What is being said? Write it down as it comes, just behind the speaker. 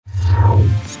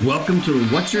Welcome to the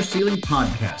What's Your Ceiling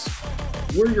podcast.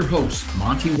 We're your hosts,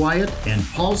 Monte, Wyatt, and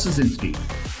Paul Scieszinski.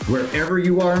 Wherever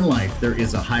you are in life, there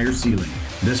is a higher ceiling.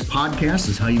 This podcast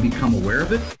is how you become aware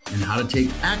of it and how to take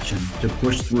action to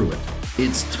push through it.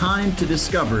 It's time to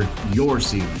discover your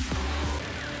ceiling.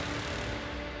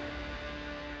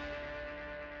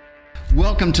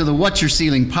 Welcome to the What's Your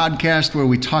Ceiling podcast, where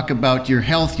we talk about your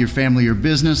health, your family, your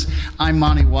business. I'm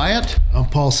Monte Wyatt. I'm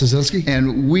Paul Scieszinski.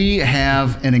 And we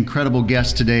have an incredible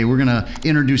guest today. We're going to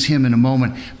introduce him in a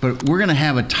moment, but we're going to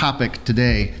have a topic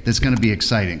today that's going to be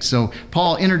exciting. So,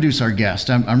 Paul, introduce our guest.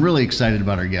 I'm really excited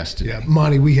about our guest today. Yeah,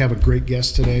 Monte, we have a great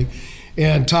guest today.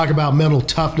 And talk about mental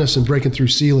toughness and breaking through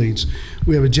ceilings.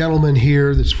 We have a gentleman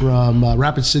here that's from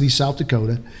Rapid City, South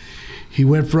Dakota. He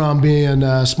went from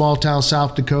being small town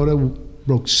South Dakota,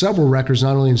 broke several records,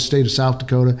 not only in the state of South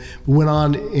Dakota, but went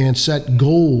on and set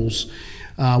goals.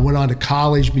 Went on to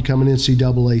college, become an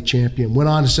NCAA champion. Went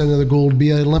on to set another goal to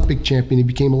be an Olympic champion. He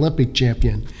became Olympic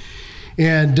champion.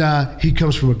 And he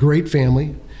comes from a great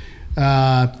family.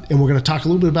 And we're going to talk a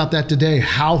little bit about that today,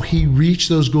 how he reached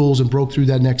those goals and broke through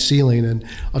that next ceiling. And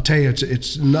I'll tell you,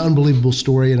 it's an unbelievable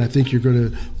story, and I think you're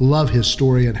going to love his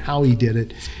story and how he did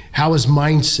it, how his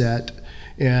mindset.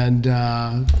 And,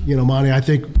 Monte, I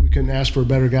think we couldn't ask for a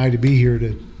better guy to be here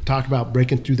to talk about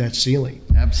breaking through that ceiling.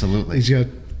 Absolutely.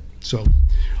 So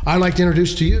I'd like to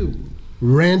introduce to you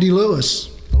Randy Lewis,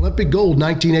 Olympic gold,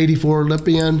 1984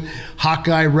 Olympian,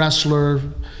 Hawkeye wrestler,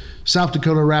 South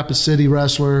Dakota Rapid City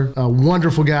wrestler, a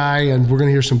wonderful guy, and we're going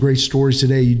to hear some great stories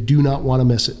today. You do not want to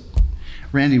miss it.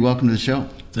 Randy, welcome to the show.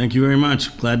 Thank you very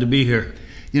much. Glad to be here.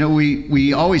 You know,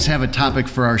 we always have a topic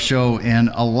for our show,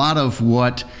 and a lot of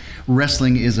what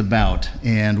wrestling is about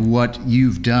and what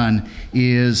you've done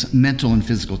is mental and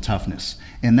physical toughness.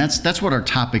 And that's what our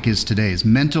topic is today, is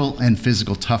mental and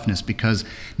physical toughness, because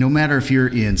no matter if you're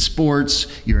in sports,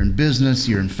 you're in business,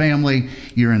 you're in family,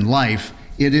 you're in life,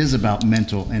 it is about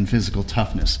mental and physical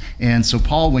toughness. And so,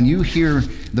 Paul, when you hear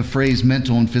the phrase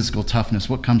mental and physical toughness,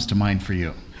 what comes to mind for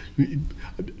you?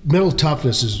 Mental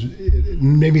toughness is,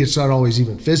 maybe it's not always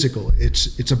even physical.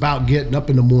 It's about getting up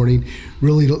in the morning,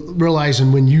 really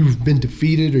realizing when you've been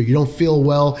defeated or you don't feel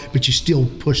well, but you still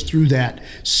push through that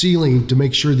ceiling to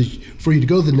make sure that for you to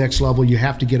go to the next level, you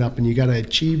have to get up and you got to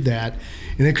achieve that.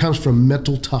 And it comes from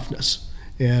mental toughness.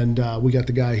 And we got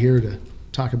the guy here to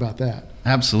talk about that.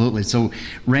 Absolutely. So,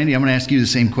 Randy, I'm going to ask you the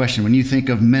same question. When you think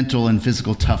of mental and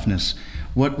physical toughness,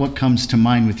 what comes to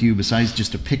mind with you besides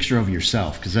just a picture of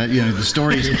yourself? Because the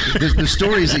stories the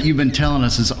stories that you've been telling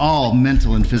us is all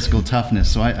mental and physical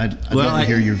toughness. So I'd love to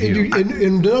hear your view. And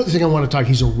another thing I want to talk,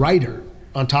 he's a writer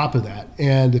on top of that,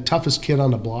 and the toughest kid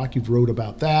on the block. You've wrote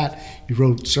about that. You've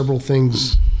wrote several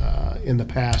things in the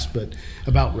past, but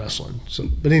about wrestling. So,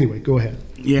 but anyway, go ahead.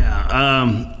 Yeah.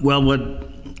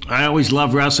 I always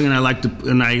loved wrestling,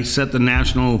 and I set the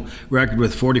national record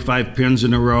with 45 pins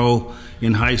in a row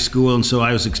in high school, and so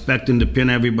I was expecting to pin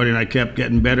everybody, and I kept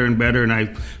getting better and better, and I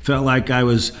felt like I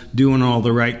was doing all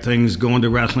the right things, going to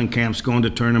wrestling camps, going to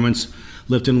tournaments,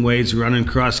 lifting weights, running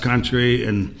cross country,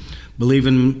 and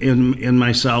believing in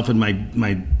myself. And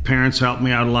my parents helped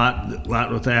me out a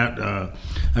lot with that.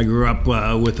 I grew up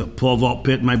with a pole vault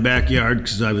pit in my backyard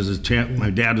because I was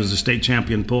my dad was a state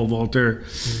champion pole vaulter,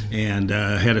 and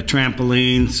had a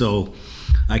trampoline, so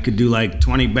I could do like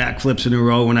 20 backflips in a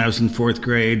row when I was in 4th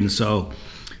grade.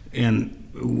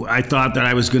 And I thought that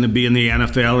I was going to be in the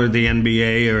NFL or the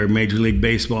NBA or Major League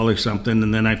Baseball or something,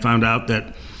 and then I found out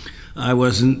that I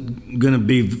wasn't going to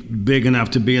be big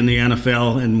enough to be in the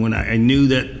NFL. And when I knew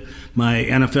that my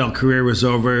NFL career was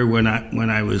over, when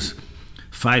I was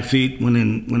 5 feet,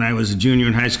 when I was a junior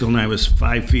in high school, and I was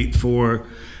 5 feet 4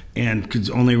 and could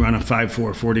only run a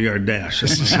 5.4 40-yard dash.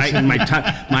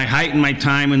 My height and my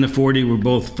time in the 40 were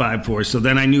both 5.4. So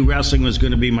then I knew wrestling was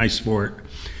going to be my sport.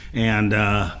 And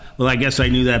well, I guess I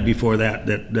knew that before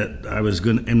that I was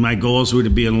going, and my goals were to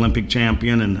be an Olympic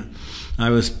champion, and I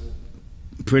was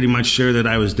pretty much sure that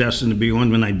I was destined to be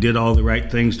one when I did all the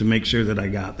right things to make sure that I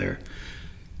got there.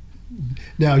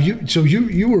 Now,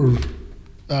 you were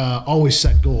always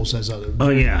set goals as other. Oh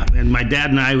yeah, and my dad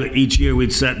and I each year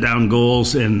we'd set down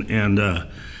goals, and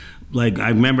like I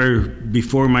remember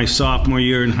before my sophomore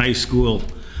year in high school,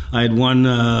 I had won.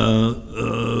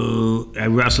 I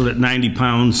wrestled at 90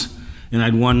 pounds, and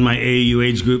I'd won my AAU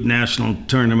age group national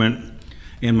tournament.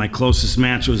 And my closest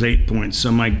match was 8 points.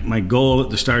 So my goal at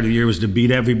the start of the year was to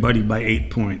beat everybody by 8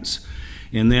 points.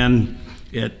 And then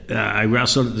I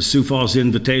wrestled at the Sioux Falls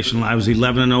Invitational. I was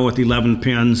 11-0 with 11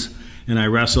 pins, and I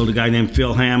wrestled a guy named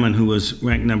Phil Hammond, who was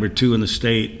ranked #2 in the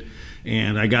state.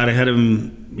 And I got ahead of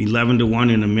him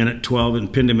 11-1 in a minute 12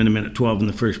 and pinned him in a minute 12 in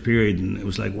the first period. And it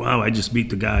was like, wow, I just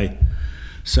beat the guy,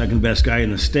 second best guy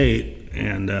in the state.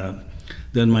 And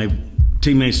then my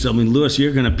teammates told me, Lewis,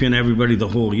 you're going to pin everybody the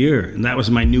whole year. And that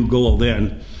was my new goal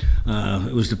then.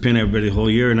 It was to pin everybody the whole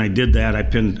year. And I did that. I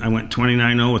went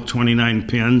 29-0 with 29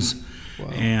 pins. Wow.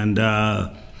 And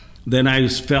then I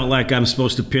felt like I'm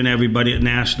supposed to pin everybody at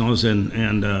nationals.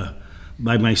 And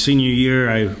by my senior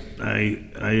year, I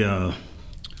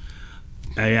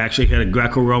actually had a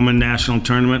Greco-Roman national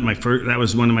tournament. That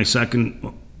was one of my second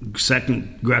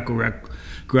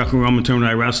Greco-Roman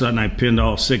tournament I wrestled, and I pinned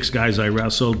all 6 guys I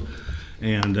wrestled.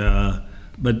 And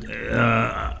but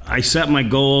I set my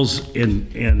goals,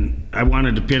 and I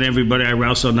wanted to pin everybody I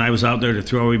wrestled, and I was out there to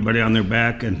throw everybody on their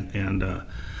back. And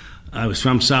I was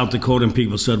from South Dakota, and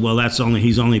people said, well,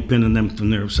 he's only pinning them from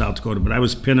there, South Dakota. But I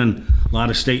was pinning a lot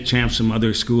of state champs from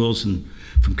other schools, and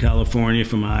from California,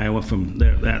 from Iowa, from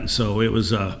there. And so it was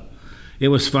fun. It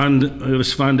was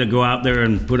fun to go out there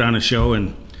and put on a show,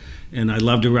 and I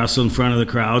loved to wrestle in front of the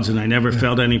crowds, and I never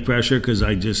felt any pressure because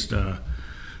I just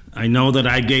I know that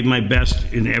I gave my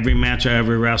best in every match I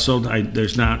ever wrestled.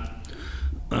 There's not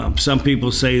some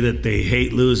people say that they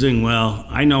hate losing. Well,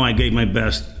 I know I gave my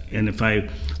best, and if I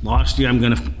lost you, I'm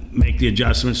going to make the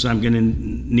adjustments I'm going to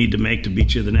need to make to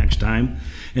beat you the next time.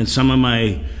 And some of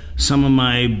my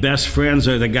best friends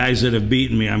are the guys that have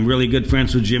beaten me. I'm really good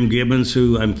friends with Jim Gibbons,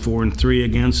 who I'm 4-3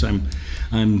 against. I'm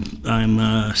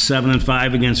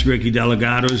 7-5 against Ricky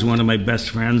Delgado, who's one of my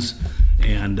best friends.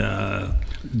 And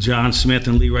John Smith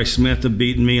and Leroy Smith have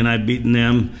beaten me, and I've beaten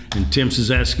them. And Tim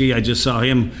Scieszinski, I just saw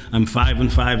him. I'm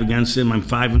 5-5 against him. I'm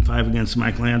 5-5 against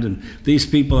Mike Landon. These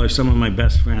people are some of my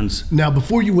best friends. Now,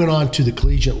 before you went on to the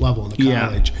collegiate level in the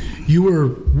college,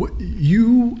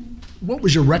 what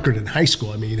was your record in high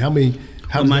school? I mean, how did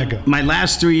that go? My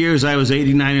last 3 years, I was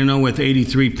 89-0 with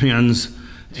 83 pins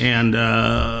and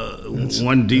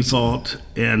one default.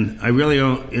 And I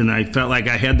felt like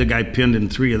I had the guy pinned in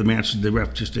 3 of the matches. The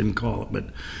ref just didn't call it. But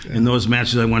in those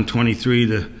matches, I won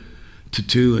 23-2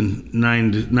 and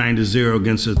 9-0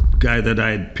 against a guy that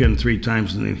I had pinned 3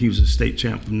 times, and he was a state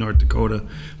champ from North Dakota.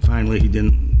 Finally, I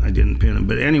didn't pin him.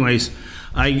 But anyways,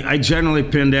 I generally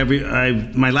pinned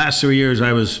my last 3 years,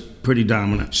 I was pretty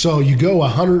dominant. So you go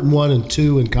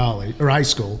 101-2 in college or high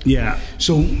school. Yeah.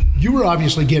 So you were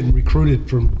obviously getting recruited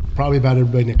from probably about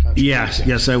everybody in the country.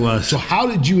 Yes, I was. So how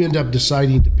did you end up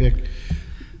deciding to pick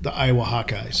the Iowa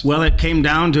Hawkeyes? Well, it came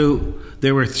down to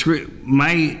there were 3.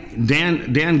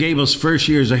 Dan Gable's first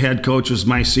year as a head coach was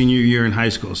my senior year in high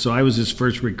school, so I was his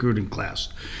first recruiting class.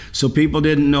 So people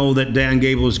didn't know that Dan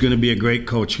Gable was going to be a great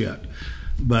coach yet,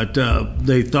 but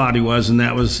they thought he was, and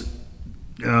that was.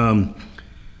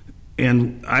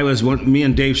 And me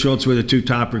and Dave Schultz were the 2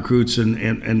 top recruits,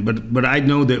 but I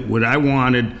know that what I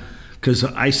wanted, because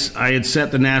I had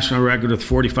set the national record with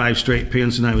 45 straight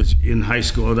pins when I was in high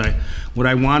school. What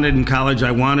I wanted in college,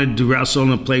 I wanted to wrestle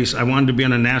in a place. I wanted to be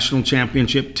on a national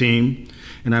championship team,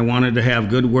 and I wanted to have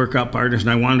good workout partners,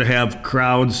 and I wanted to have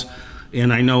crowds.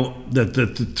 And I know that the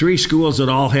 3 schools that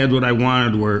all had what I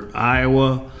wanted were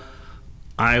Iowa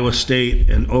State,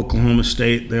 and Oklahoma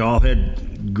State. They all had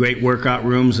great workout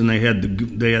rooms, and they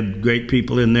had great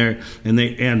people in there.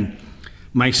 And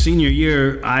my senior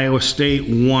year, Iowa State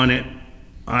won it.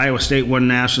 Iowa State won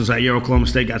nationals that year. Oklahoma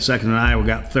State got second, and Iowa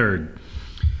got third.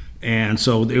 And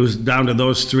so it was down to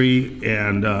those 3,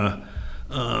 and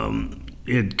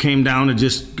it came down to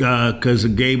just because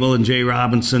of Gable and Jay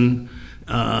Robinson.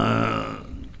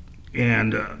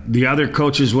 And the other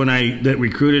coaches that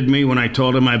recruited me, when I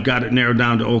told them I've got it narrowed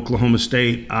down to Oklahoma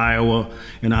State, Iowa,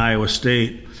 and Iowa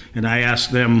State, and I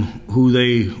asked them who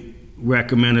they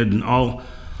recommended, and all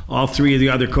 3 of the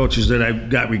other coaches that I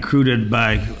got recruited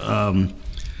by,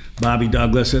 Bobby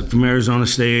Douglas from Arizona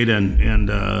State, and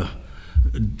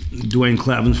Dwayne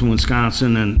Clevens from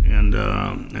Wisconsin, and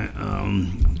I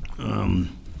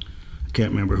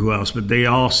can't remember who else, but they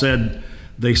all said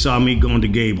they saw me going to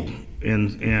Gable.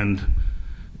 And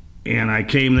I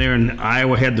came there, and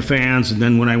Iowa had the fans, and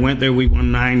then when I went there, we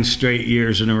won 9 straight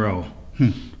years in a row.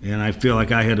 And I feel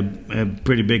like I had a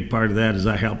pretty big part of that, as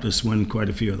I helped us win quite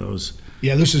a few of those.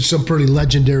 Yeah, this is some pretty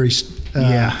legendary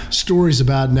stories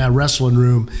about in that wrestling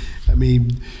room. I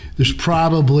mean, there's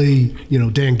probably,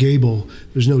 Dan Gable,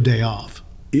 there's no day off.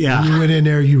 Yeah. When you went in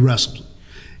there, you wrestled.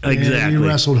 Exactly. And you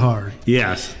wrestled hard.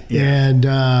 Yes. Yeah. And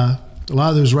a lot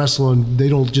of those wrestling, they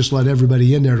don't just let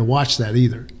everybody in there to watch that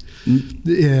either.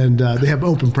 And they have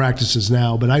open practices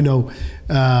now, but I know.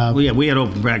 We had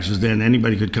open practices then.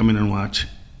 Anybody could come in and watch.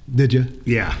 Did you?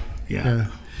 Yeah.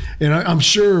 And I'm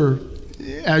sure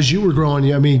as you were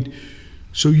growing, I mean,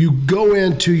 So you go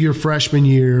into your freshman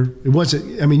year. It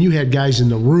wasn't. I mean, you had guys in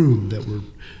the room that were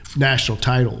national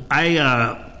title.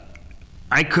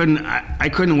 I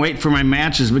couldn't wait for my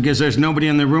matches because there's nobody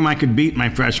in the room I could beat my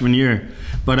freshman year.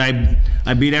 But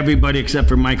I beat everybody except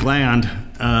for Mike Land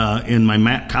in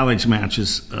my college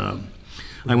matches.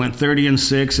 I went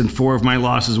 30-6, and 4 of my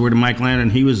losses were to Mike Land,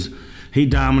 and he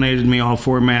dominated me all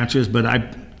 4 matches. But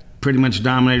I pretty much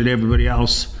dominated everybody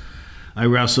else. I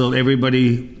wrestled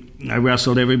everybody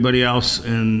else,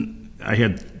 and I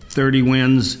had 30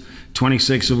 wins.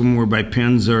 26 of them were by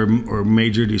pins or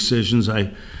major decisions.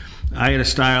 I had a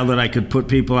style that I could put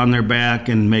people on their back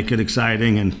and make it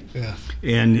exciting. And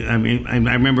I mean,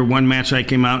 I remember one match I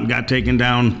came out and got taken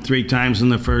down 3 times in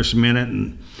the first minute,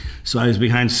 and so I was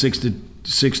behind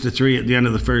 6-3 at the end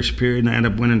of the first period, and I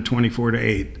ended up winning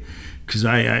 24-8 because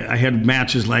I had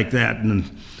matches like that, and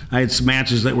I had some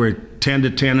matches that were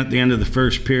 10-10 at the end of the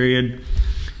first period.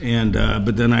 And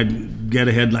but then I'd get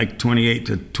ahead like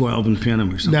 28-12 and pin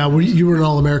them or something. Now, you were an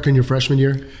All-American your freshman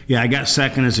year? Yeah, I got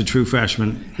second as a true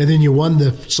freshman. And then you won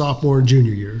the sophomore and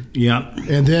junior year. Yeah.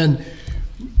 And then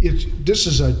this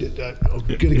is a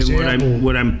good example.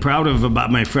 What I'm proud of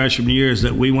about my freshman year is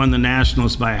that we won the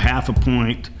nationals by 0.5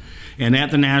 point. And at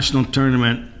the national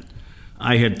tournament,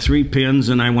 I had 3 pins,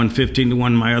 and I won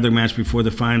 15-1 my other match before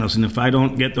the finals. And if I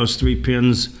don't get those 3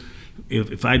 pins,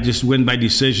 if I just win by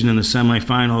decision in the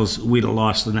semifinals, we'd have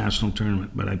lost the national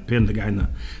tournament. But I pinned the guy in the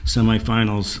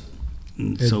semifinals,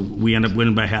 so we ended up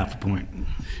winning by 0.5 point.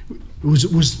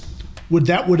 Would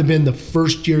that have been the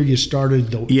first year you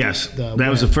started? Yes, that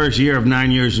was the first year of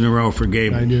 9 years in a row for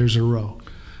Gable. 9 years in a row.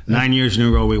 9 years in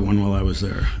a row we won while I was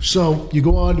there. So you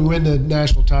go on to win the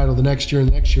national title the next year and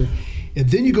the next year, and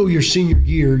then you go your senior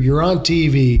year. You're on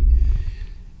TV,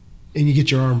 and you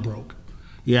get your arm broke.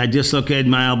 Yeah, I dislocated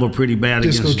my elbow pretty bad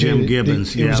against Jim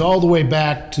Gibbons. It was all the way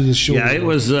back to the shoulder. Yeah, it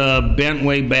was bent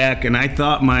way back, and I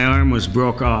thought my arm was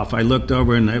broke off. I looked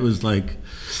over, and it was like,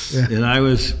 and I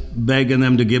was begging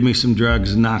them to give me some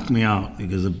drugs and knock me out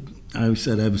because I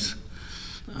said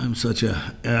I'm such a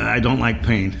I don't like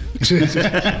pain.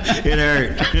 It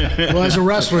hurt. Well, as a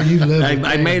wrestler, you live.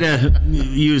 I made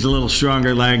use a little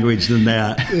stronger language than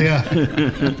that.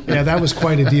 Yeah, that was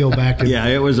quite a deal back then. Yeah,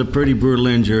 it was a pretty brutal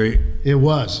injury. It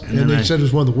was, and they said it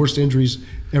was one of the worst injuries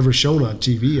ever shown on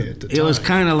TV at the time. It was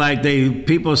kind of like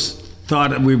people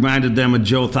thought it reminded them of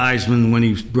Joe Theismann when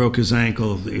he broke his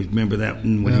ankle. They remember that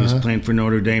when he was playing for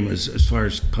Notre Dame as far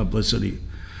as publicity.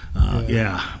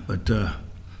 But.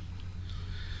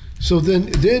 So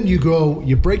then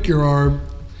you break your arm,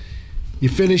 you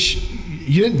finish.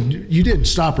 You didn't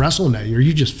stop wrestling that year.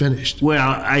 You just finished. Well,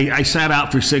 I sat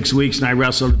out for 6 weeks, and I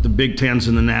wrestled at the Big Tens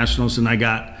and the Nationals, and I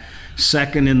got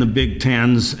second in the Big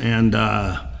Tens and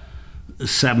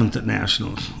 7th at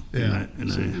Nationals.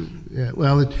 Yeah.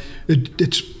 Well,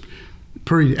 it's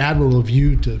pretty admirable of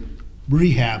you to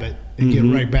rehab it and get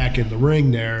right back in the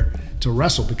ring there to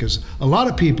wrestle, because a lot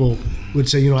of people would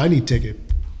say, I need to take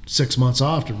 6 months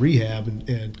off to rehab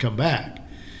and come back.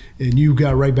 And you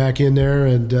got right back in there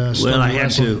and I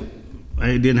had to.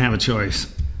 I didn't have a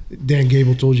choice. Dan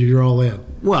Gable told you you're all in.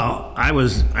 Well, it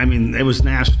was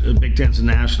Big Tens and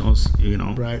Nationals,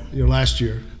 Right, your last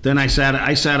year. Then I sat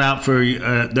out for,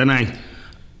 then I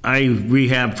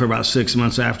rehabbed for about 6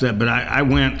 months after that. But I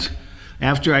went,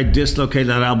 after I dislocated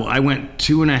that elbow, I went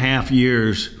 2.5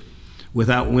 years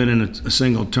without winning a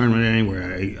single tournament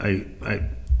anywhere.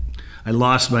 I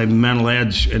lost my mental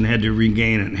edge and had to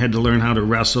regain it and had to learn how to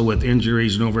wrestle with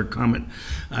injuries and overcome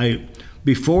it.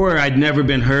 Before, I'd never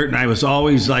been hurt, and I was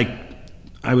always I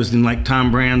was in like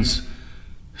Tom Brand's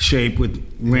shape with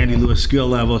Randy Lewis skill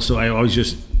level, so I always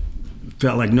just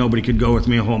felt like nobody could go with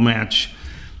me a whole match.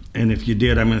 And if you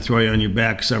did, I'm going to throw you on your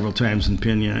back several times and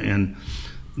pin you. And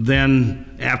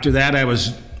then after that,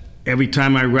 every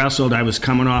time I wrestled, I was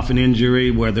coming off an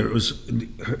injury, whether it was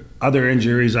other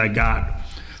injuries I got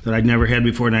that I'd never had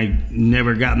before, and I've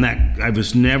never ever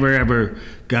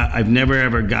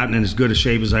gotten in as good a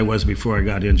shape as I was before I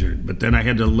got injured. But then I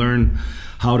had to learn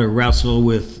how to wrestle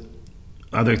with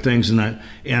other things, and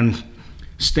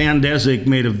Stan Desick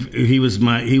he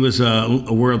was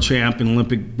a world champion,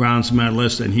 Olympic bronze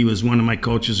medalist, and he was one of my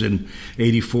coaches in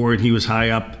 '84, and he was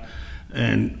high up,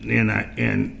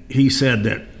 and he said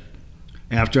that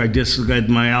after I dislocated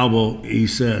my elbow, he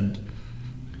said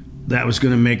that was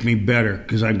going to make me better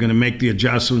because I'm going to make the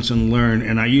adjustments and learn.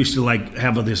 And I used to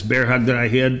have this bear hug that I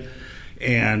hid,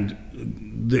 and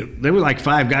there were like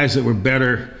 5 guys that were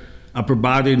better upper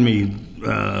body than me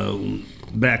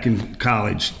back in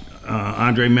college.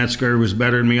 Andre Metzger was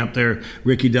better than me up there.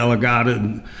 Ricky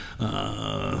Delgado,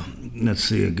 let's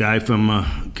see, a guy from,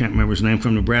 can't remember his name,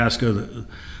 from Nebraska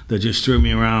that just threw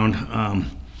me around.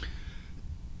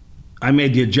 I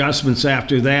made the adjustments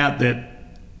after that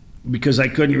because I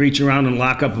couldn't reach around and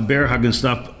lock up a bear hug and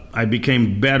stuff, I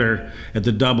became better at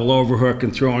the double overhook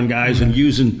and throwing guys and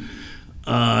using,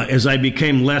 as I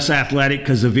became less athletic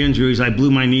because of injuries, I blew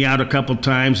my knee out a couple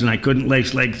times and I couldn't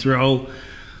lace leg throw.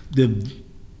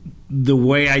 The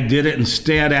way I did it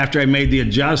instead, after I made the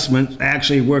adjustment,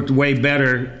 actually worked way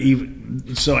better,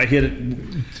 so I hit it.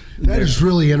 That is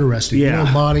really interesting. Yeah. You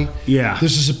know, Monte, Yeah.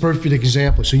 this is a perfect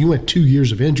example. So you went 2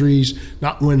 years of injuries,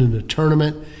 not winning a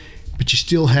tournament, but you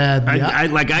still had the I got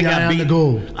eye on beat. the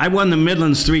gold. I won the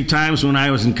Midlands 3 times when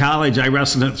I was in college. I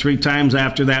wrestled it 3 times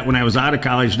after that when I was out of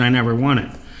college, and I never won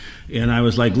it. And I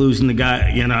was like losing the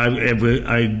guy. You know,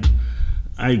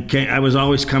 I was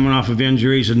always coming off of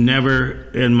injuries and never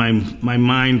in my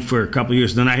mind for a couple of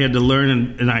years. Then I had to learn,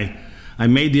 and I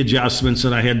made the adjustments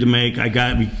that I had to make.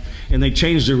 And they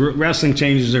changed wrestling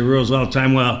changes their rules all the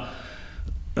time. Well,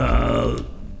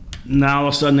 now all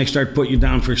of a sudden they start putting you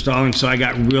down for stalling. So I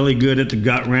got really good at the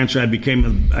gut wrench. I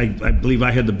believe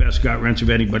I had the best gut wrench of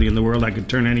anybody in the world. I could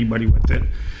turn anybody with it.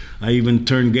 I even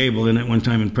turned Gable in it one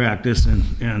time in practice,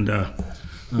 and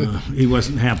he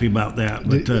wasn't happy about that.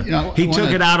 But he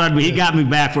took it out on me. He got me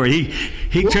back for it.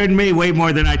 He turned me way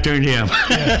more than I turned him.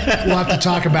 Yeah. We'll have to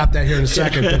talk about that here in a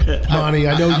second. But Monte,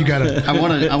 I know you got to.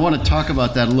 I want to talk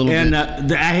about that a little bit.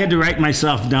 And I had to write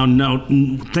myself down note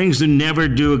things to never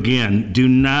do again. Do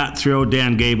not throw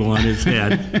Dan Gable on his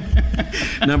head.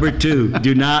 Number 2,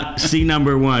 do not see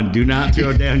number 1. Do not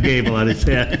throw Dan Gable on his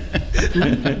head.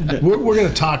 We're going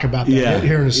to talk about that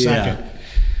here in a second. Yeah.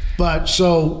 But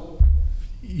so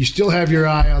you still have your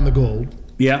eye on the gold.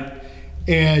 Yeah.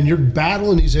 And you're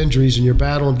battling these injuries, and you're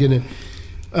battling getting.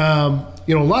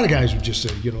 You know, a lot of guys would just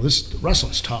say, you know, this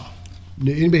wrestling's tough.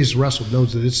 Anybody who's wrestled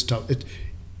knows that it's tough.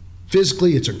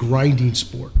 Physically, it's a grinding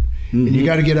sport, and you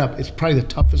got to get up. It's probably the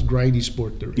toughest grinding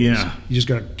sport there is. Yeah. You just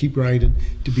got to keep grinding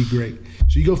to be great.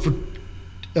 So you go for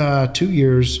 2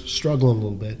 years, struggling a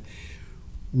little bit.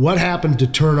 What happened to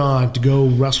turn on to go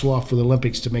wrestle off for the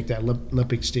Olympics to make that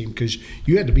Olympics team? Because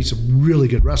you had to be some really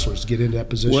good wrestlers to get into that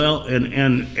position. Well, and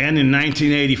in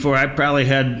 1984,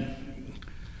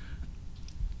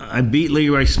 I beat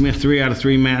Leroy Smith 3 out of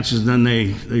 3 matches. Then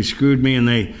they screwed me, and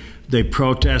they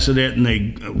protested it, and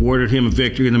they awarded him a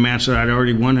victory in the match that I'd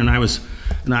already won. And I was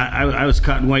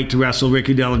cutting weight to wrestle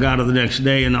Ricky Delgado the next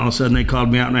day, and all of a sudden they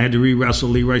called me out, and I had to re-wrestle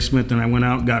Leroy Smith, and I went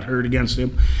out and got hurt against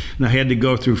him, and I had to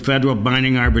go through federal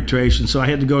binding arbitration. So I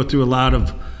had to go through a lot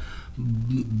of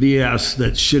BS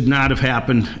that should not have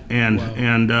happened,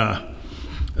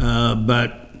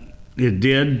 but it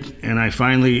did, and I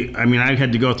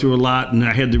had to go through a lot, and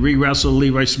I had to re-wrestle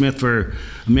Leroy Smith for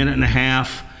a minute and a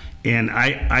half, and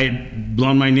I had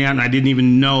blown my knee out, and I didn't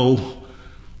even know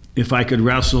if I could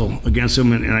wrestle against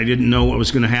him, and I didn't know what was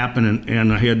going to happen,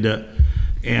 and I had to,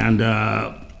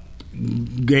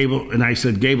 Gable, and I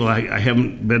said, Gable, I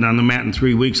haven't been on the mat in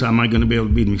 3 weeks. How am I going to be able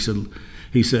to beat him?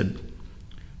 He said,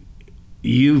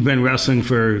 you've been wrestling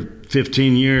for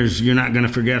 15 years. You're not going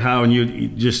to forget how, and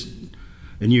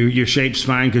your shape's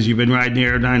fine because you've been riding the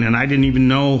Aerodyne. And I didn't even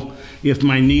know if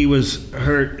my knee was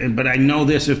hurt, but I know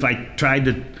this: if I tried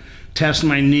to test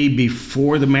my knee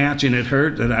before the match and it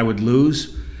hurt, that I would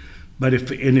lose. But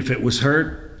if it was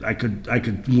hurt, I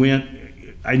could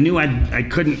win. I knew I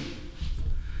couldn't.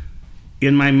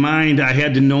 In my mind, I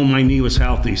had to know my knee was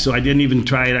healthy, so I didn't even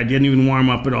try it. I didn't even warm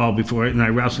up at all before it, and I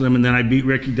wrestled him. And then I beat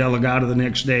Ricky Delgado the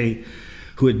next day,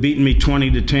 who had beaten me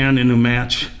 20-10 in a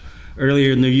match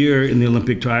earlier in the year in the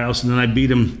Olympic trials. And then I beat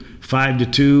him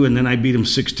 5-2, and then I beat him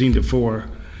 16-4,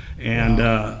 and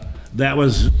that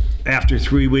was after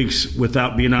 3 weeks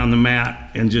without being on the mat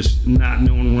and just not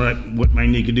knowing what my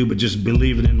knee could do, but just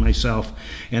believing in myself.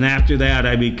 And after that,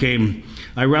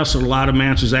 I wrestled a lot of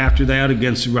matches after that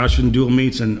against Russian dual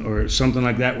meets or something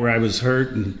like that where I was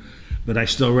hurt, but I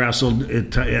still wrestled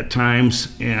at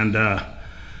times, and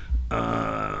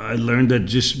I learned to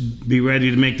just be ready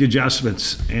to make the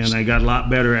adjustments. And I got a lot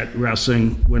better at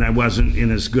wrestling when I wasn't in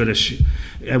as good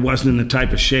I wasn't in the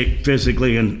type of shape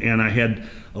physically, and I had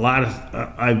a lot of,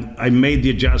 I made the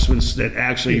adjustments that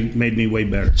actually made me way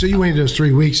better. So you waited those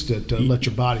 3 weeks to let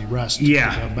your body rest.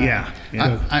 Yeah.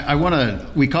 I want to,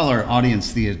 we call our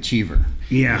audience the achiever.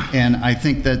 Yeah. And I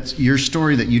think that your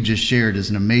story that you just shared is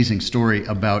an amazing story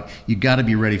about you got to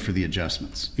be ready for the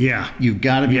adjustments. Yeah. You've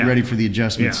got to be ready for the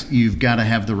adjustments. Yeah. You've got to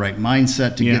have the right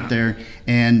mindset to get there.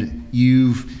 And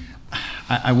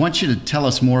I want you to tell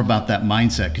us more about that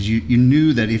mindset, because you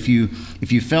knew that if you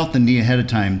felt the knee ahead of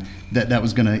time, that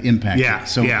was going to impact Yeah, you.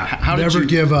 So yeah. how did Never you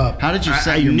give up. How did you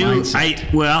set your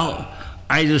mindset?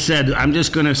 I just said, I'm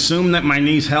just going to assume that my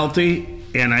knee's healthy,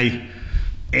 and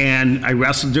I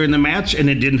wrestled during the match, and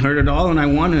it didn't hurt at all, and I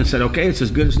won, and I said, okay, it's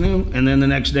as good as new. And then the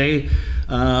next day,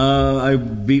 I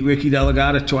beat Ricky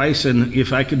Delegata twice, and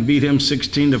if I could beat him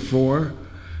 16-4,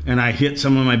 and I hit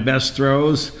some of my best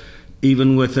throws,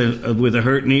 even with a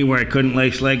hurt knee where I couldn't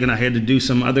lace leg and I had to do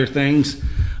some other things,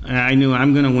 I knew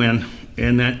I'm going to win.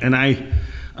 And I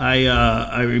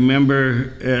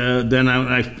remember then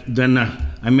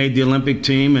I made the Olympic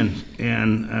team,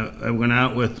 and I went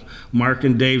out with Mark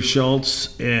and Dave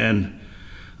Schultz, and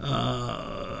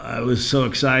I was so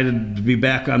excited to be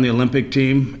back on the Olympic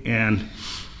team. And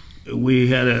we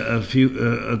had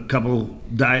a couple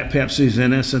Diet Pepsis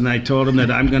in us, and I told them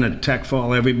that I'm going to tech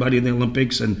fall everybody in the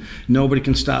Olympics, and nobody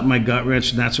can stop my gut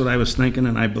wrench. And that's what I was thinking,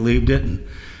 and I believed it.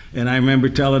 And I remember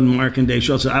telling Mark and Dave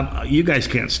Schultz, you guys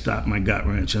can't stop my gut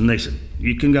wrench. And they said,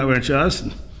 you can gut wrench us?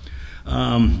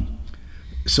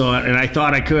 So I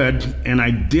thought I could, and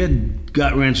I did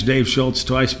gut wrench Dave Schultz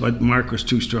twice, but Mark was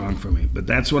too strong for me. But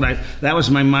that was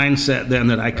my mindset then,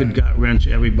 that I could gut wrench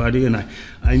everybody, and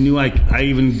I knew I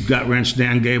even gut wrenched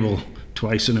Dan Gable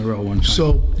twice in a row one time.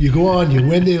 So you go on, you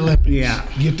win the Olympics, Yeah.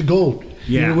 you get the gold.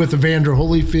 Yeah. You're with Evander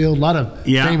Holyfield, a lot of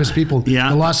famous people.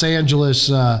 Yeah. The Los Angeles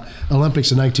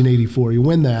Olympics in 1984, you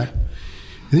win that. And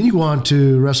then you go on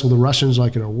to wrestle the Russians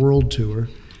like in a world tour,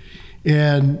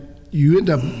 and you end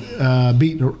up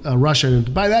beating Russia.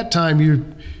 And by that time, you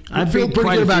feel pretty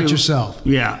good about yourself.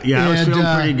 Yeah, I was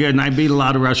feeling pretty good, and I beat a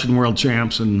lot of Russian world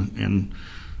champs.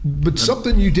 But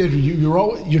something you did,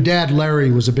 your dad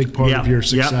Larry was a big part of your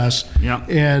success. Yeah.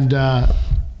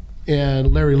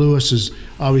 And Larry Lewis is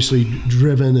obviously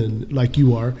driven and like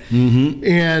you are. Mm-hmm.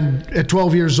 And at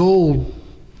 12 years old,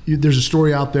 there's a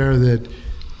story out there that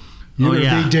you're going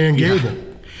to beat Dan Gable.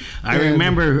 I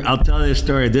remember, I'll tell you this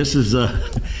story. This is,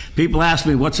 people ask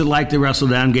me, what's it like to wrestle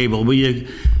Dan Gable? Well,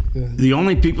 the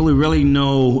only people who really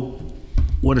know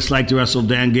what it's like to wrestle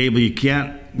Dan Gable, you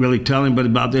can't really tell anybody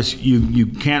about this. You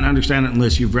can't understand it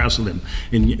unless you've wrestled him.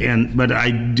 But I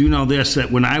do know this,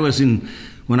 that when I was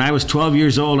 12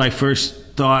 years old, I first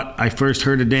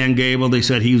heard of Dan Gable. They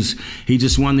said he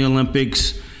just won the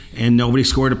Olympics and nobody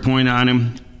scored a point on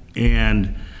him.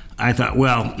 And I thought,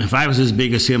 well, if I was as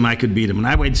big as him, I could beat him. And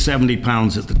I weighed 70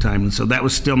 pounds at the time, and so that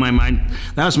was still my mind.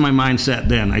 That was my mindset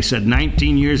then. I said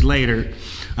 19 years later,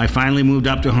 I finally moved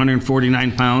up to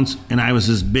 149 pounds, and I was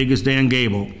as big as Dan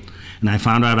Gable. And I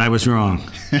found out I was wrong.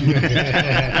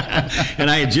 And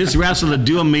I had just wrestled a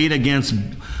dual meet against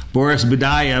Boris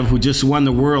Budayev, who just won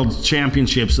the world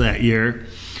championships that year.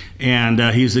 And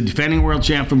he's the defending world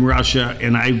champ from Russia,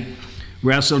 and I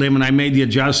wrestled him, and I made the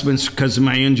adjustments because of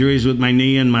my injuries with my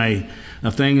knee and my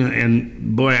thing.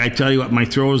 And boy, I tell you what, my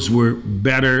throws were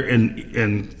better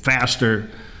and faster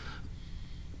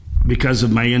because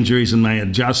of my injuries and my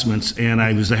adjustments. And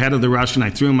I was ahead of the Russian. I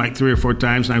threw him like 3 or 4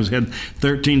 times, and I was ahead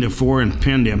 13-4 and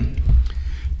pinned him.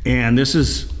 And this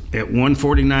is at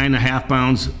 149.5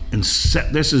 pounds. And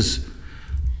this is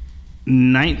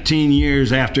 19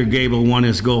 years after Gable won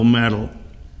his gold medal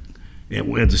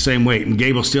at the same weight, and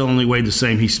Gable still only weighed the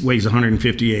same. He weighs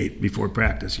 158 before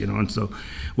practice, and so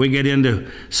we get into,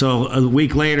 so a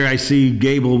week later I see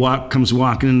Gable comes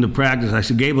walking into practice. I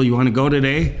said, Gable, you want to go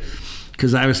today?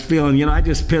 Because I was feeling, I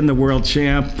just pinned the world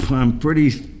champ. I'm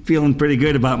feeling pretty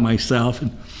good about myself.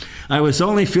 And I was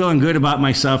only feeling good about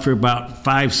myself for about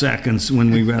 5 seconds when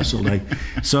we wrestled.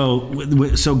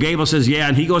 So Gable says, yeah,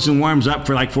 and he goes and warms up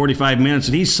for like 45 minutes,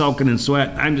 and he's soaking in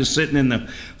sweat. I'm just sitting in the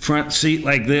front seat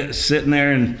like this, sitting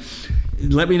there, and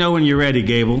let me know when you're ready,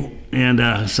 Gable.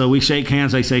 And so we shake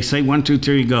hands. I say 1, 2,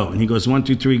 3, go. And he goes 1,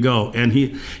 2, 3, go. And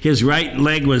his right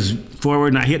leg was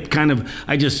forward, and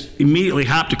I just immediately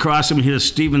hopped across him and hit a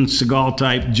Steven Seagal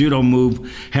type judo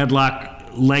move, headlock,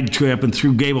 leg trip, and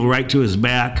threw Gable right to his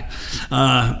back.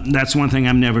 That's one thing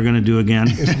I'm never going to do again.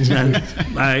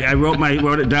 I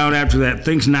wrote it down after that.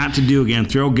 Things not to do again.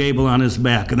 Throw Gable on his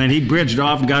back. And then he bridged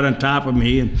off and got on top of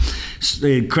me, and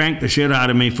they cranked the shit out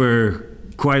of me for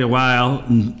quite a while.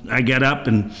 And I get up,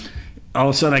 and all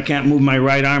of a sudden I can't move my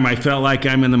right arm. I felt like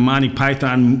I'm in the Monty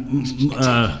Python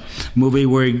movie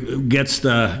where he gets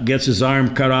his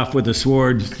arm cut off with a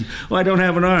sword. Well, I don't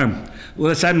have an arm.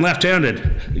 Well, I'm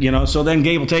left-handed, So then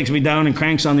Gable takes me down and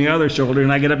cranks on the other shoulder,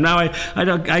 and I get up. Now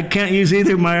I can't use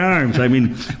either of my arms. I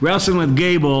mean, wrestling with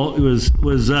Gable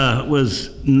was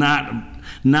not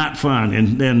not fun.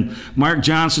 And then Mark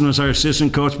Johnson was our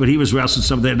assistant coach, but he was wrestling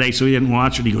some that day, so he didn't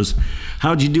watch it. He goes,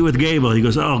 "How'd you do with Gable?" He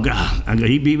goes, "Oh, God." I go,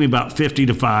 "He beat me about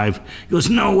 50-5. He goes,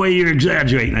 "No way, you're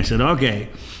exaggerating." I said, "Okay."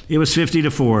 It was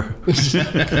 50-4.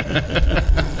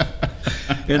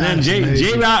 And then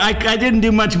I didn't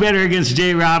do much better against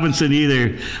Jay Robinson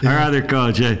either, our other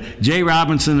coach. Jay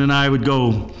Robinson and I would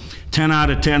go 10 out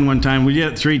of 10 one time. We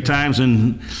did it 3 times,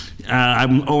 and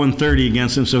I'm 0-30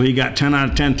 against him, so he got 10 out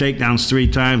of 10 takedowns 3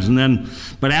 times. And then,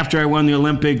 but after I won the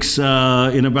Olympics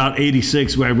in about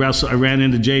 '86, where I ran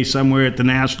into Jay somewhere at the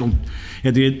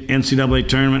NCAA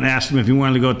tournament, asked him if he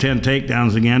wanted to go 10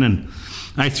 takedowns again, and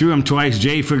I threw him twice.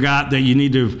 Jay forgot that you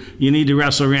need to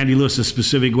wrestle Randy Lewis a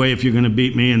specific way if you're going to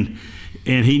beat me, and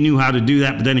he knew how to do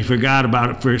that, but then he forgot about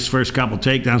it for his first couple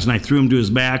takedowns, and I threw him to his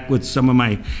back with some of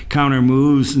my counter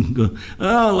moves and go,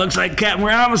 "Oh, looks like Captain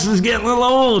Robinson's getting a little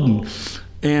old."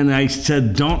 And I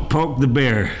said, "Don't poke the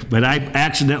bear," but I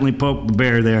accidentally poked the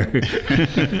bear there.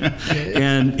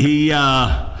 And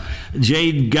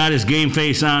Jay got his game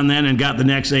face on then and got the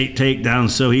next 8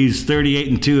 takedowns, so he's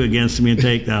 38-2 against me in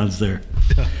takedowns there.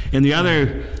 And the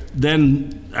other,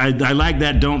 then I like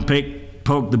that don't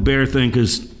poke the bear thing,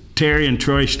 because Terry and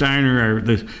Troy Steiner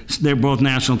they're both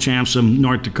national champs from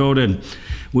North Dakota, and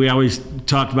we always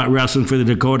talked about wrestling for the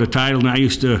Dakota title, and I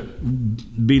used to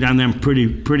beat on them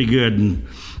pretty good,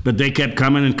 but they kept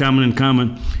coming and coming and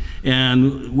coming.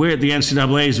 And we're at the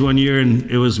NCAA's one year, and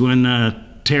it was when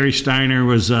Terry Steiner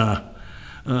was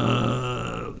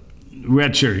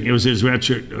redshirt. It was his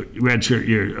redshirt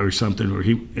year or something,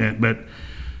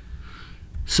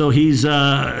 so he's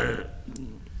on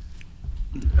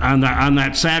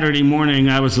that Saturday morning.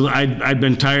 I'd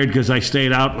been tired because I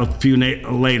stayed out a few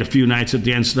nights at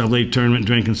the NCAA tournament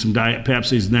drinking some Diet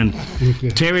Pepsis. And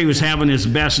then Terry was having his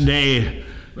best day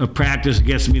of practice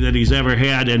against me that he's ever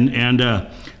had, and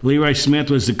Leroy Smith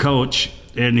was the coach,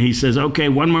 and he says, "Okay,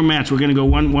 one more match. We're going to go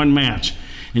one match."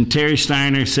 And Terry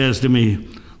Steiner says to me,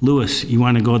 "Lewis, you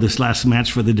want to go this last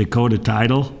match for the Dakota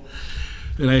title?"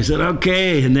 And I said,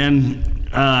 "Okay." And then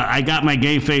I got my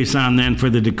game face on then for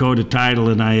the Dakota title,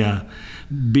 and I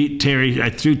beat Terry. I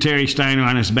threw Terry Steiner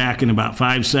on his back in about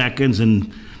 5 seconds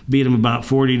and beat him about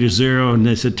 40-0. And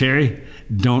they said, "Terry,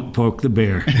 don't poke the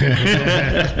bear."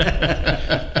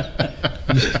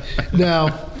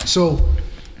 Now, so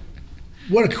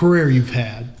what a career you've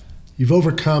had. You've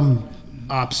overcome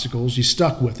obstacles. You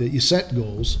stuck with it. You set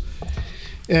goals.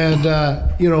 And,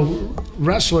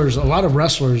 wrestlers, a lot of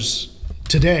wrestlers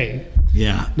today,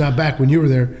 not back when you were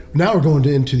there, now we're going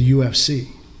into the UFC.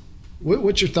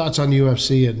 What's your thoughts on the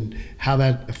UFC and how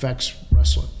that affects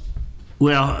wrestling?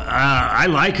 Well, I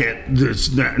like it.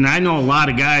 And I know a lot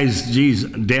of guys. Geez,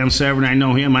 Dan Severn, I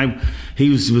know him. He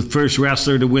was the first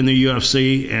wrestler to win the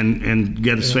UFC and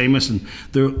get us famous. And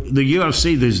the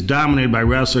UFC is dominated by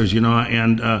wrestlers,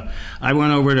 and I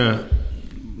went over to,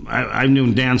 I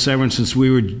knew Dan Severn since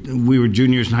we were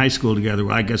juniors in high school together.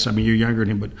 Well, I guess, you're younger than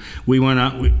him, but we went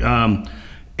out,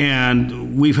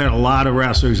 and we've had a lot of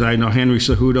wrestlers. I know Henry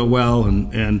Cejudo well,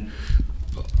 and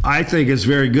I think it's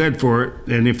very good for it.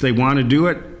 And if they want to do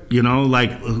it,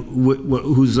 like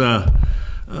who's the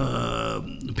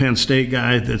Penn State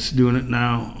guy that's doing it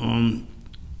now? I'm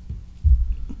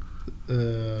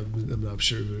not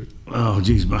sure. Oh,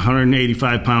 geez,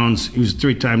 185 pounds. He was a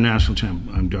 3-time national champ.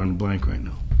 I'm drawing a blank right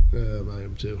now. I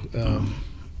am too. The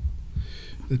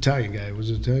Italian guy. Was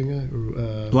it Italian guy?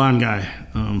 Or, blonde guy.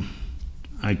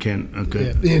 I can't.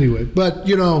 Okay. Yeah, anyway, but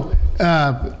the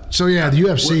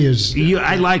UFC is.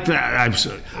 I like that.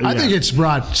 I think it's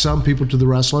brought some people to the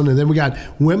wrestling, and then we got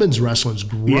women's wrestling's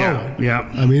growing. Yeah.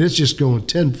 It's just going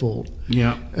tenfold.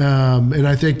 Yeah. And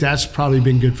I think that's probably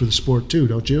been good for the sport too,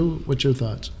 don't you? What's your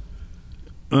thoughts?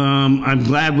 I'm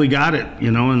glad we got it.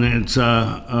 And it's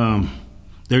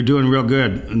they're doing real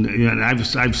good, and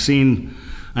I've seen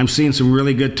some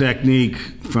really good technique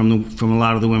from a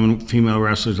lot of the female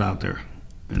wrestlers out there.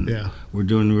 And we're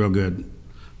doing real good.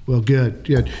 Well, good.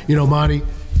 Monte,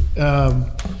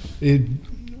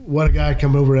 what a guy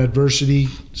coming over adversity,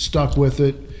 stuck with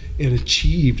it, and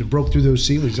achieved and broke through those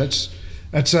ceilings. That's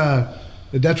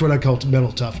what I call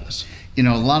mental toughness. A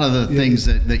lot of the things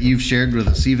that you've shared with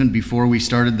us, even before we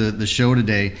started the show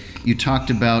today, you talked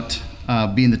about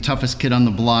being the toughest kid on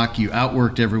the block. You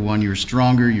outworked everyone. You were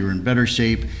stronger. You were in better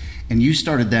shape, and you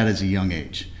started that as a young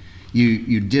age.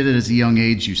 You did it as a young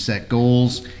age. You set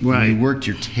goals. Right. And you worked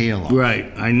your tail off.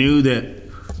 Right. I knew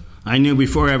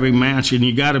before every match, and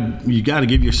you got to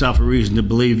give yourself a reason to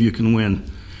believe you can win.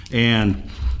 And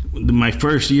my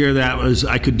first year,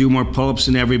 I could do more pull-ups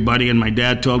than everybody. And my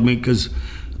dad told me, because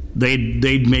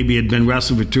They'd maybe had been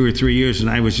wrestling for 2 or 3 years, and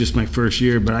I was just my first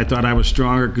year, but I thought I was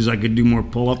stronger because I could do more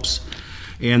pull-ups.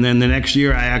 And then the next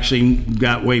year, I actually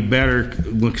got way better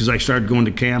because I started going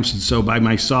to camps. And so by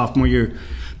my sophomore year,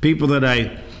 people that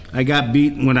I got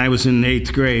beat when I was in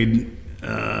 8th grade,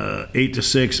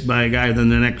 8-6 by a guy. Then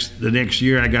the next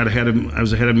year, I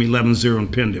was ahead of him 11-0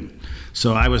 and pinned him.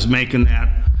 So I was making that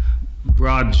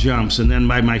broad jumps. And then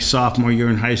by my sophomore year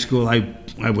in high school, I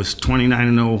was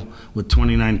 29-0 with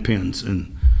 29 pins,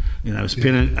 and I was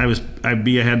pinning. I'd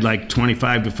be ahead like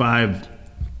 25-5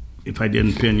 if I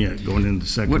didn't pin yet going into the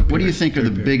second. What do you think are the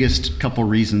biggest couple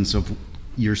reasons of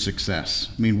your success?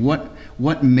 I mean,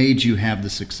 what made you have the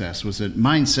success? Was it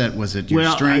mindset? Was it your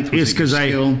strength? Was it your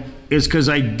skill? It's because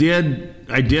I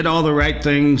did all the right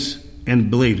things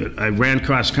and believed it. I ran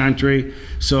cross country,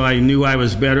 so I knew I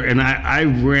was better, and I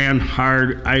ran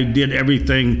hard. I did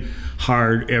everything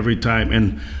hard every time,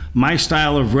 and my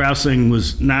style of wrestling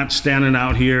was not standing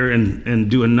out here and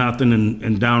doing nothing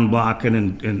and down blocking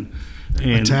and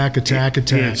attack.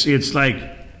 It's like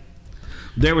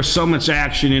there was so much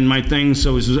action in my thing,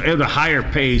 so it was at a higher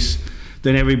pace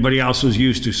than everybody else was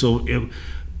used to. So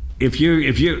if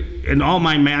you're in all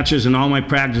my matches and all my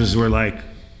practices were like,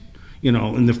 you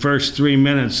know, in the first 3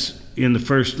 minutes, in the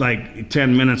first like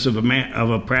 10 minutes of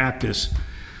a practice,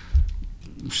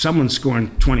 someone's scoring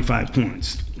 25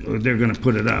 points. They're going to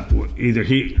put it up. Either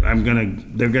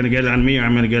they're going to get on me, or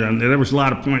I'm going to get on. There was a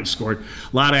lot of points scored,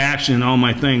 a lot of action in all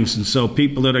my things. And so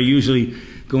people that are usually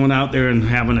going out there and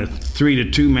having a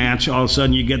 3-2 match, all of a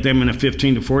sudden you get them in a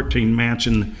 15-14 match,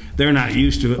 and they're not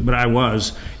used to it, but I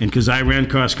was. And because I ran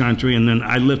cross country, and then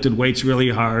I lifted weights really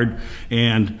hard,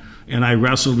 and I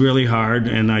wrestled really hard,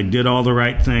 and I did all the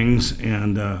right things,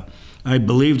 and I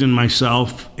believed in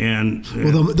myself. And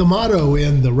well, the motto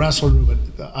in the wrestling room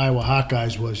at the Iowa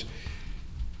Hawkeyes was,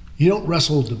 you don't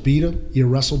wrestle to beat them, you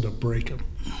wrestle to break them.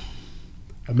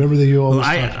 I remember that you always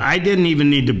I didn't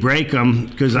even need to break them,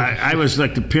 because I was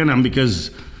like to pin them,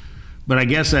 but I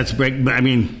guess that's break. But I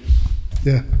mean,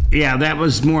 yeah, that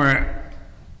was more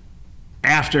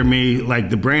after me.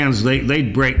 Like the Brands,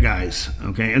 they'd break guys,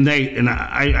 okay, and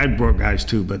I broke guys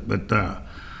too, but right.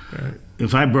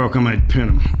 If I broke them, I'd pin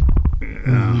them.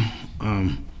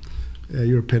 Yeah,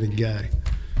 you're a pinning guy.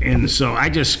 And so I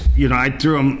just, you know, I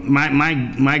threw them.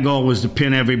 My goal was to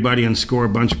pin everybody and score a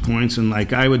bunch of points. And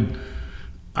like I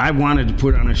wanted to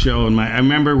put on a show. And I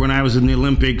remember when I was in the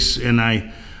Olympics, and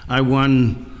I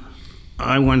won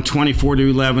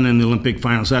 24-11 in the Olympic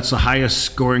finals. That's the highest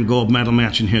scoring gold medal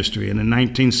match in history. And in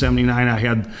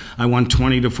 1979, I won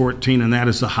 20-14, and that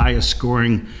is the highest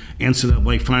scoring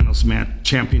NCAA finals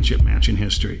championship match in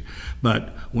history. But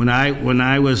when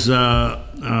I was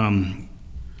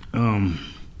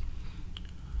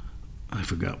I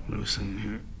forgot what I was saying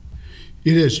here.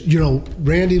 It is, you know,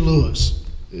 Randy Lewis.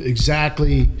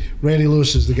 Exactly, Randy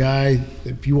Lewis is the guy.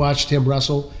 If you watched him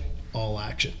wrestle, all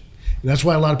action. And that's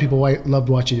why a lot of people loved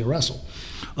watching you wrestle.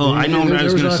 Oh, I know what I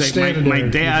was going to say.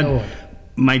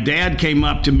 My dad came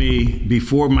up to me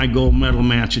before my gold medal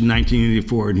match in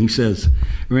 1984, and he says,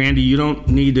 "Randy, you don't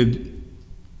need to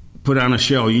put on a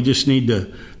show. You just need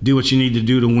to do what you need to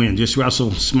do to win. Just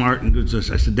wrestle smart and do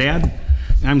this." I said, "Dad,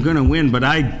 I'm going to win, but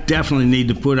I definitely need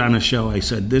to put on a show." I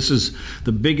said, "This is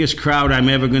the biggest crowd I'm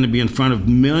ever going to be in front of.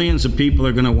 Millions of people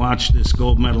are going to watch this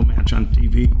gold medal match on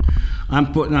TV.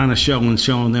 I'm putting on a show and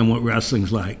showing them what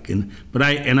wrestling's like." But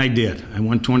I did. I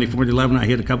won 24-11. I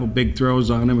hit a couple big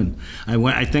throws on him, and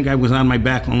I think I was on my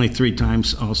back only 3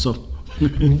 times also.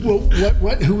 Well,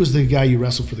 who was the guy you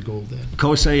wrestled for the gold then?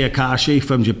 Kosei Akashi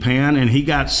from Japan, and he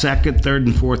got 2nd, 3rd,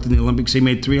 and 4th in the Olympics. He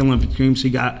made 3 Olympic teams.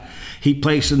 He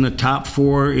placed in the top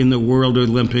 4 in the World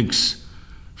Olympics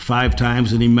 5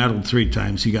 times, and he medaled 3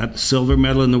 times. He got the silver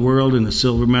medal in the world and the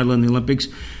silver medal in the Olympics.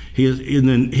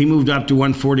 He moved up to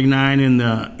 149 in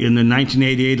the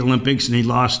 1988 Olympics, and he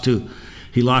lost to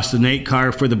Nate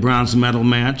Carr for the bronze medal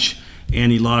match,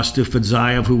 and he lost to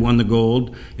Fedzayev, who won the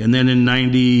gold. And then in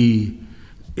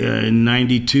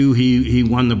 92, he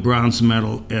won the bronze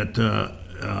medal at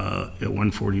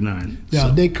 149. Now,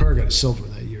 so, Nate Carr got a silver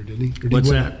that year, didn't he? What's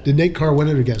that? Did Nate Carr win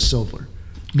it or get silver?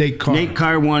 Nate Carr. Nate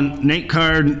Carr won. Nate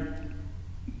Carr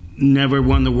never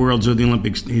won the Worlds or the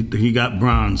Olympics. He got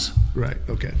bronze. Right.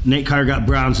 Okay. Nate Carr got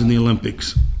bronze in the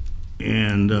Olympics,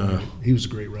 and he was a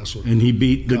great wrestler. And he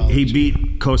beat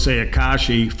Kosei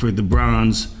Akashi for the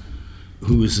bronze,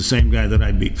 who was the same guy that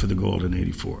I beat for the gold in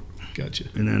 '84. Gotcha.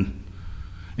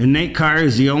 And Nate Carr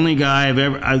is the only guy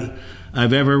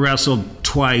I've ever wrestled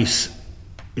twice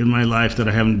in my life that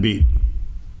I haven't beat.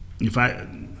 If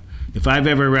I've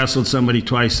ever wrestled somebody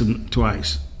twice,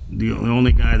 the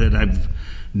only guy that I've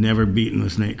never beaten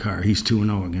with Nate Carr. He's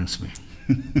 2-0 against me.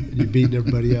 You're beating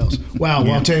everybody else. Wow.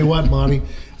 Well, I'll tell you what, Monte.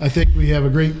 I think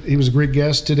he was a great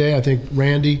guest today. I think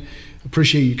Randy,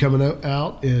 appreciate you coming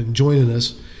out and joining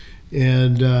us.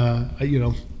 And,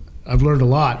 I've learned a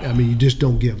lot. I mean, you just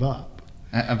don't give up.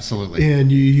 Absolutely.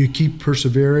 And you keep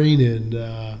persevering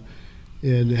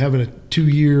and having a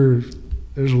 2-year,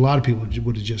 there's a lot of people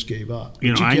would have just gave up.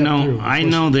 I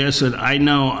know this, that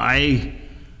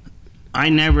I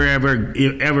never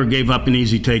ever gave up an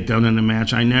easy takedown in a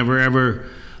match. I never ever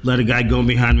let a guy go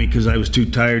behind me because I was too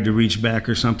tired to reach back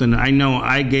or something. I know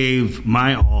I gave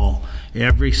my all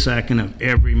every second of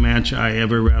every match I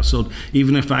ever wrestled.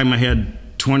 Even if I'm ahead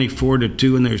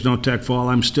 24-2 and there's no tech fall,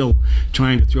 I'm still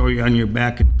trying to throw you on your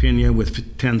back and pin you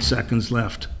with 10 seconds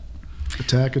left.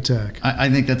 Attack. I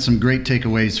think that's some great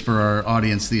takeaways for our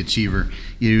audience, the Achiever.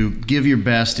 You give your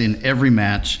best in every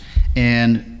match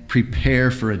and prepare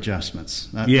for adjustments.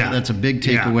 That's a big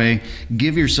takeaway. Yeah.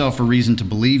 Give yourself a reason to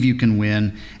believe you can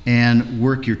win and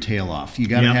work your tail off. You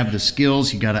got to have the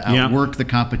skills. You got to outwork the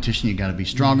competition. You got to be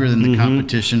stronger than the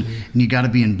competition, and you got to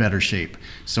be in better shape.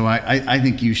 So I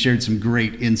think you shared some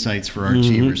great insights for our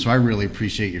Achievers. So I really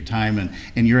appreciate your time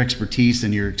and your expertise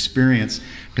and your experience,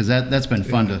 because that's been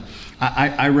fun to.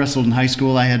 I wrestled in high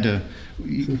school. I had to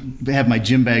have my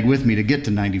gym bag with me to get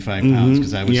to 95 pounds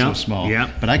because I was so small.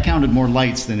 But I counted more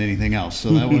lights than anything else, so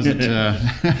that wasn't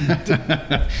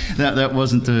that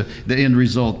wasn't the end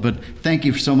result. But thank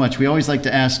you so much. We always like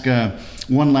to ask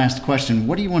one last question.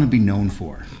 What do you want to be known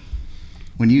for?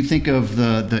 When you think of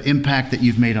the impact that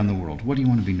you've made on the world, what do you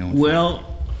want to be known for?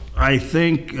 Well, I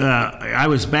think I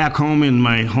was back home in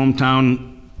my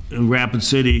hometown in Rapid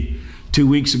City 2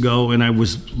 weeks ago, and I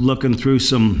was looking through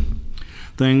some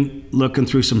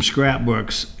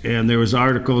scrapbooks, and there was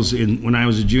articles when I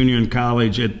was a junior in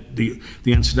college at the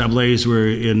NCAAs were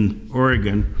in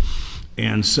Oregon,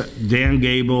 and Dan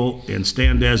Gable and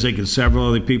Stan Desick and several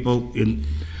other people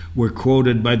were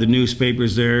quoted by the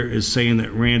newspapers there as saying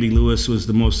that Randy Lewis was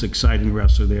the most exciting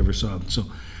wrestler they ever saw. So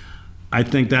I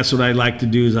think that's what I like to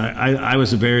do. Is I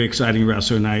was a very exciting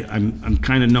wrestler, and I'm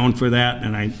kind of known for that,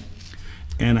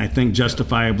 and I think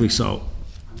justifiably so.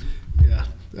 Yeah,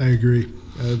 I agree.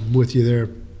 I'm with you there.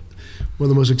 One of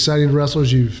the most exciting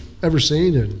wrestlers you've ever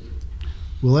seen and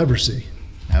will ever see.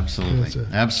 Absolutely.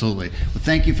 Absolutely. Well,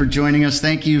 thank you for joining us.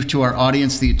 Thank you to our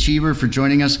audience, the Achiever, for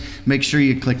joining us. Make sure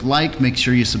you click like, make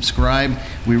sure you subscribe.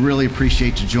 We really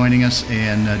appreciate you joining us,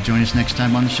 and join us next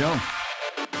time on the show.